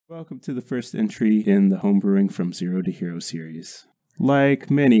Welcome to the first entry in the Homebrewing from Zero to Hero series. Like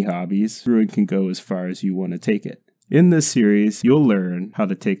many hobbies, brewing can go as far as you want to take it. In this series, you'll learn how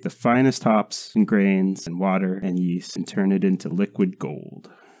to take the finest hops and grains and water and yeast and turn it into liquid gold.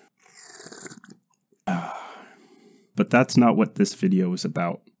 But that's not what this video is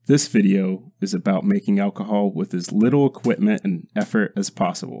about. This video is about making alcohol with as little equipment and effort as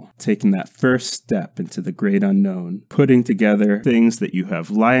possible, taking that first step into the great unknown, putting together things that you have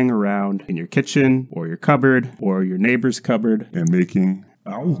lying around in your kitchen or your cupboard or your neighbor's cupboard, and making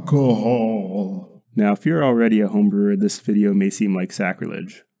alcohol. Now, if you're already a homebrewer, this video may seem like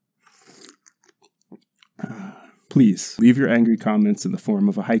sacrilege. Please, leave your angry comments in the form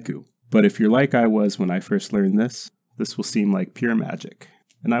of a haiku. But if you're like I was when I first learned this will seem like pure magic.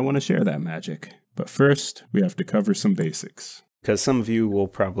 And I want to share that magic. But first, we have to cover some basics. Because some of you will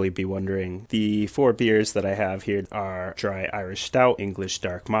probably be wondering, the 4 beers that I have here are Dry Irish Stout, English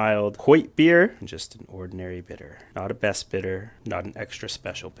Dark Mild, Hoyt beer, and just an ordinary bitter. Not a best bitter, not an extra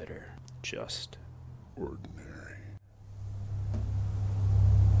special bitter, just Ordinary.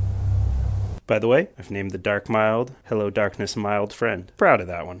 By the way, I've named the Dark Mild, Hello Darkness Mild Friend. Proud of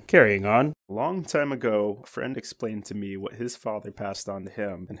that one. Carrying on. A long time ago, a friend explained to me what his father passed on to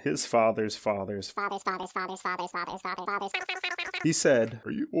him, and his father's father's He said,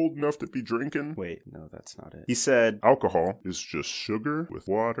 Are you old enough to be drinking? wait, no, that's not it. He said, Alcohol is just sugar with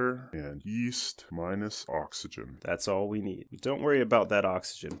water and yeast minus oxygen. that's all we need. Don't worry about that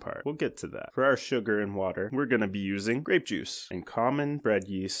oxygen part. We'll get to that. For our sugar and water, we're going to be using grape juice and common bread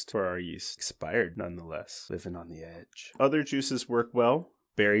yeast for our yeast. Expired nonetheless. Living on the edge. Other juices work well.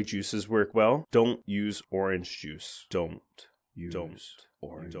 Berry juices work well. Don't use orange juice. Don't use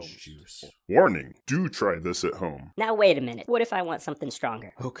orange juice. Warning, do try this at home. Now wait a minute, what if I want something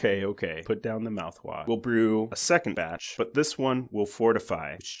stronger? Okay. Put down the mouthwash. We'll brew a second batch, but this one will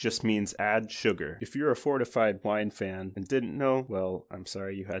fortify, which just means add sugar. If you're a fortified wine fan and didn't know, well, I'm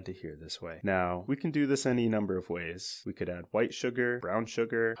sorry you had to hear this way. Now, we can do this any number of ways. We could add white sugar, brown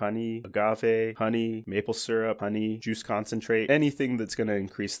sugar, honey, agave, honey, maple syrup, honey, juice concentrate, anything that's going to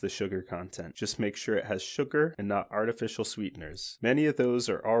increase the sugar content. Just make sure it has sugar and not artificial sweeteners. Many of those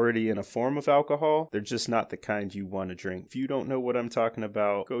are already in a form of alcohol. They're just not the kind you want to drink. If you don't know what I'm talking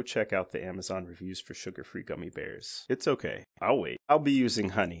about, go check out the Amazon reviews for sugar-free gummy bears. It's okay. I'll wait. I'll be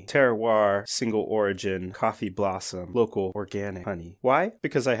using honey. Terroir, single origin, coffee blossom, local, organic honey. Why?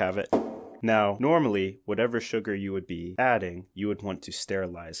 Because I have it. Now, normally, whatever sugar you would be adding, you would want to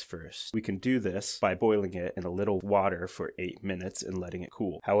sterilize first. We can do this by boiling it in a little water for 8 minutes and letting it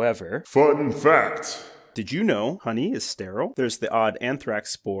cool. However, Fun fact! did you know honey is sterile? There's the odd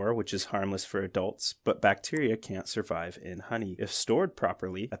anthrax spore, which is harmless for adults, but bacteria can't survive in honey. If stored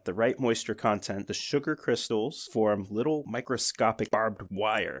properly, at the right moisture content, the sugar crystals form little microscopic barbed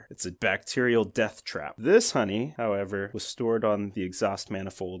wire. It's a bacterial death trap. This honey, however, was stored on the exhaust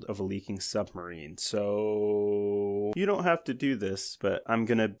manifold of a leaking submarine, so you don't have to do this, but I'm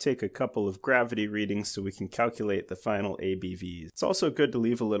gonna take a couple of gravity readings so we can calculate the final ABVs. It's also good to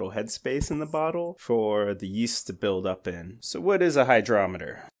leave a little headspace in the bottle for the yeast to build up in. So what is a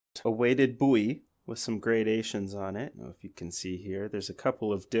hydrometer? A weighted buoy with some gradations on it. I don't know if you can see here. There's a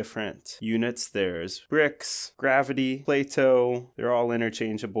couple of different units. There's Brix, gravity, Plato. They're all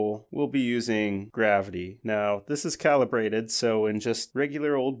interchangeable. We'll be using gravity. Now, this is calibrated, so in just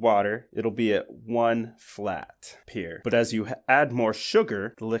regular old water, it'll be at 1 flat here. But as you add more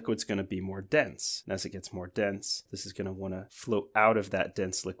sugar, the liquid's going to be more dense. And as it gets more dense, this is going to want to float out of that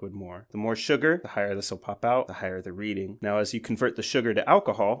dense liquid more. The more sugar, the higher this will pop out, the higher the reading. Now, as you convert the sugar to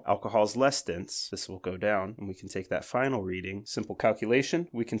alcohol, alcohol is less dense. This will go down and we can take that final reading. Simple calculation,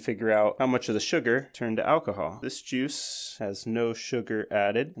 we can figure out how much of the sugar turned to alcohol. This juice has no sugar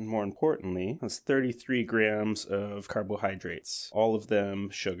added, and more importantly, has 33 grams of carbohydrates, all of them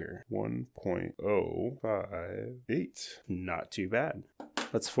sugar. 1.058. Not too bad.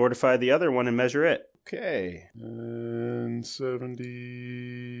 Let's fortify the other one and measure it. Okay. And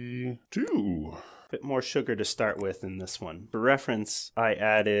 72. Bit more sugar to start with in this one. For reference, I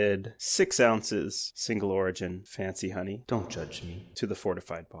added 6 ounces single origin fancy honey, don't judge me, to the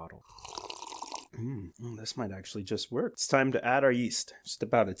fortified bottle. This might actually just work. It's time to add our yeast. Just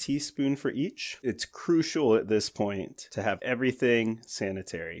about a teaspoon for each. It's crucial at this point to have everything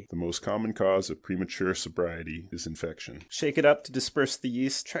sanitary. The most common cause of premature sobriety is infection. Shake it up to disperse the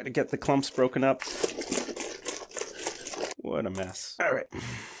yeast. Try to get the clumps broken up. What a mess. All right.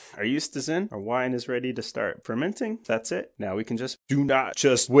 Our yeast is in. Our wine is ready to start fermenting. That's it. Now we can just do not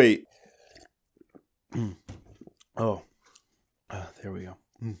just wait. There we go.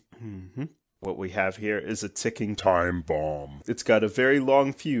 What we have here is a ticking Time bomb. It's got a very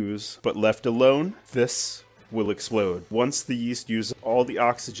long fuse, but left alone, this will explode. Once the yeast use all the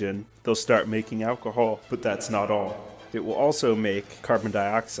oxygen, they'll start making alcohol, but that's not all. It will also make carbon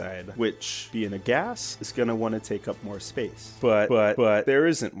dioxide, which, being a gas, is going to want to take up more space. But there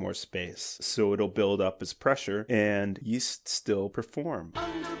isn't more space, so it'll build up as pressure, and yeast still perform.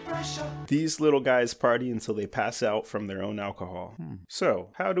 These little guys party until they pass out from their own alcohol.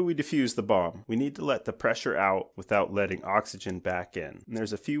 So, how do we diffuse the bomb? We need to let the pressure out without letting oxygen back in. And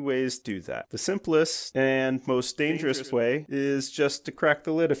there's a few ways to do that. The simplest and most dangerous way is just to crack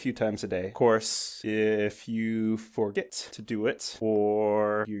the lid a few times a day. Of course, if you forget to do it,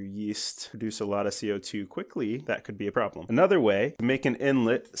 or your yeast produce a lot of CO2 quickly, that could be a problem. Another way, to make an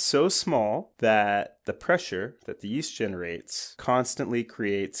inlet so small that the pressure that the yeast generates constantly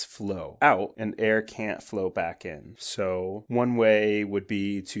creates flow out and air can't flow back in. So one way would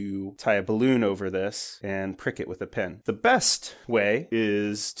be to tie a balloon over this and prick it with a pin. The best way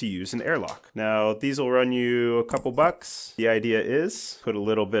is to use an airlock. Now these will run you a couple bucks. The idea is put a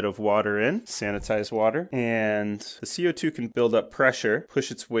little bit of water in, sanitized water, and the CO2 can build up pressure,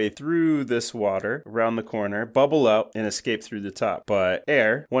 push its way through this water around the corner, bubble up, and escape through the top. But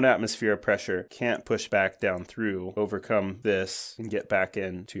air, 1 atmosphere of pressure, can't push back down through, overcome this, and get back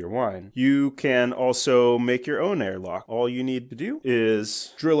into your wine. You can also make your own airlock. All you need to do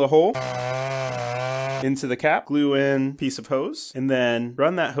is drill a hole into the cap, glue in a piece of hose, and then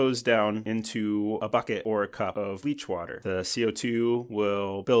run that hose down into a bucket or a cup of bleach water. The CO2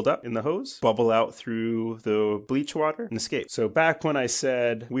 will build up in the hose, bubble out through the bleach water, and escape. So back when I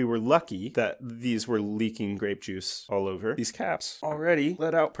said we were lucky that these were leaking grape juice all over, these caps already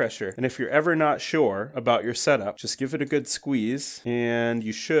let out pressure. And if you're ever not sure about your setup, just give it a good squeeze and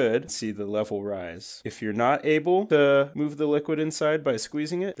you should see the level rise. If you're not able to move the liquid inside by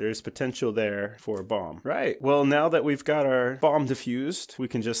squeezing it, there's potential there for a bomb. Right, well, now that we've got our bomb diffused, we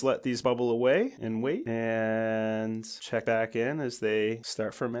can just let these bubble away and wait and check back in as they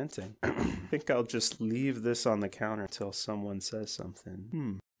start fermenting. I think I'll just leave this on the counter until someone says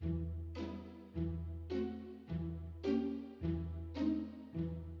something.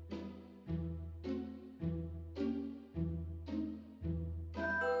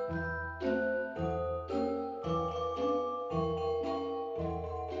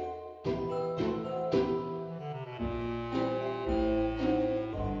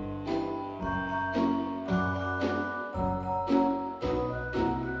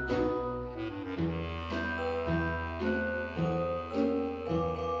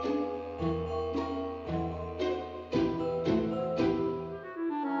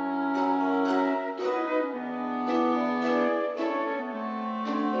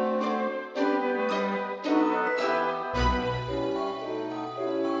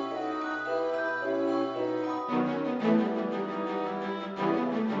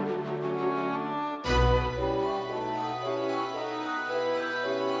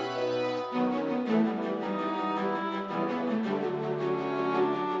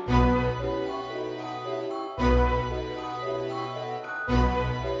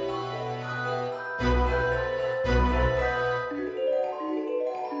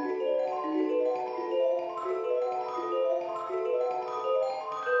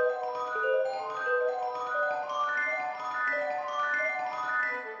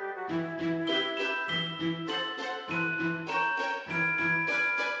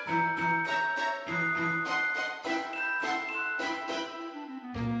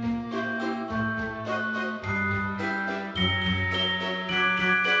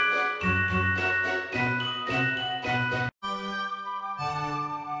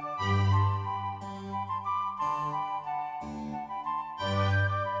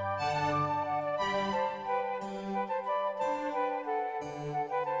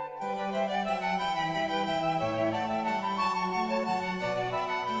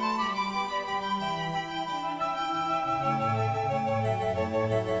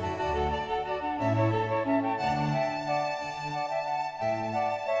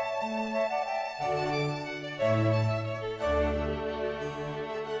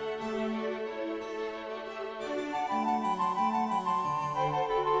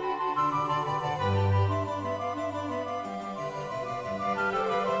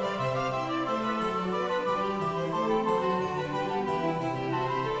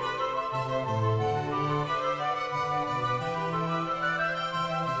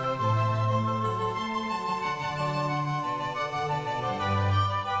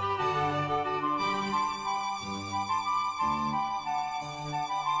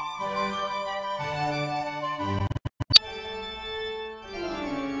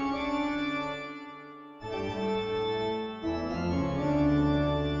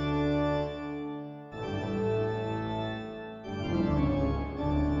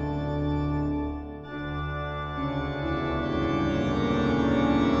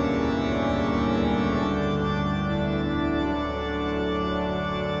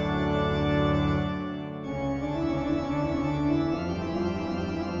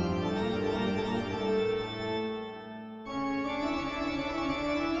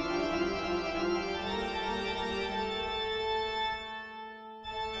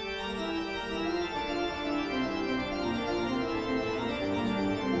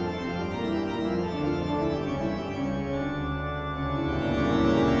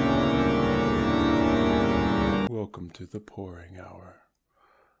 to the Pouring Hour.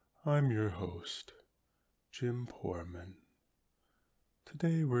 I'm your host, Jim Poorman.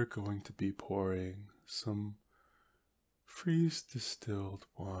 Today we're going to be pouring some freeze-distilled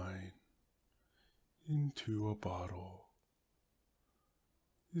wine into a bottle.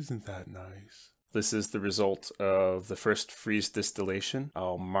 Isn't that nice? This is the result of the first freeze distillation.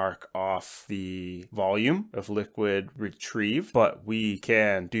 I'll mark off the volume of liquid retrieved, but we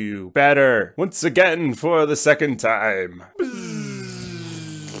can do better once again for the second time.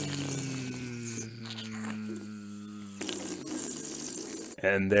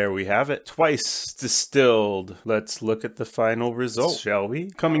 And there we have it, twice distilled. Let's look at the final result, shall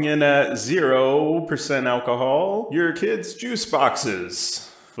we? Coming in at 0% alcohol, your kids' juice boxes.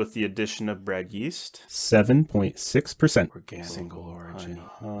 With the addition of bread yeast, 7.6% organic single origin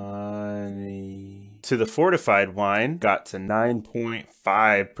honey. To the fortified wine, got to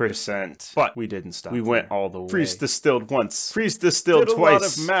 9.5%. But we didn't stop. We went all the way. Freeze distilled once, freeze distilled twice. A lot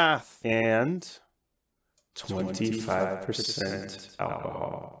of math. And 25%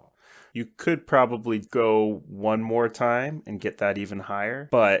 alcohol. You could probably go one more time and get that even higher,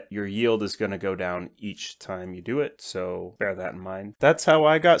 but your yield is going to go down each time you do it, so bear that in mind. That's how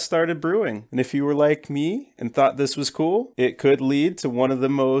I got started brewing. And if you were like me and thought this was cool, it could lead to one of the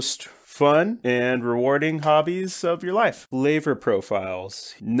most fun and rewarding hobbies of your life. Flavor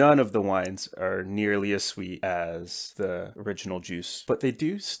profiles. None of the wines are nearly as sweet as the original juice, but they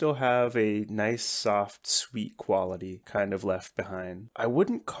do still have a nice, soft, sweet quality kind of left behind. I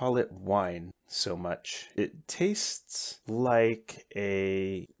wouldn't call it wine so much. It tastes like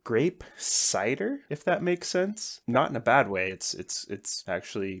a grape cider, if that makes sense. Not in a bad way. It's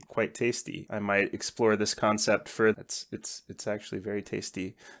actually quite tasty. I might explore this concept further. It's actually very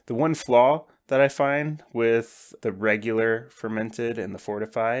tasty. The one flaw that I find with the regular fermented and the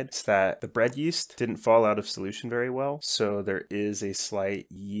fortified is that the bread yeast didn't fall out of solution very well. So there is a slight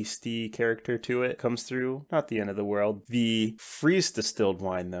yeasty character to it. Comes through. Not the end of the world. The freeze distilled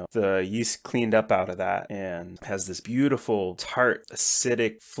wine though, the yeast cleaned up out of that and has this beautiful tart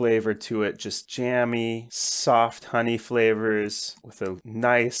acidic flavor to it. Just jammy, soft honey flavors with a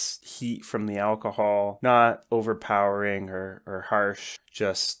nice heat from the alcohol. Not overpowering or harsh.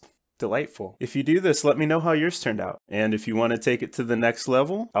 Just delightful. If you do this, let me know how yours turned out. And if you want to take it to the next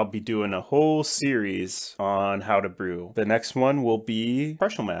level, I'll be doing a whole series on how to brew. The next one will be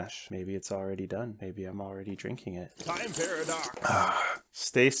partial mash. Maybe it's already done. Maybe I'm already drinking it. Time paradox.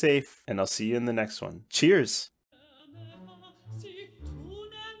 Stay safe, and I'll see you in the next one. Cheers! Si tu ne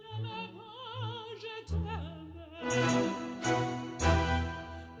m'aimes pas, je t'aime.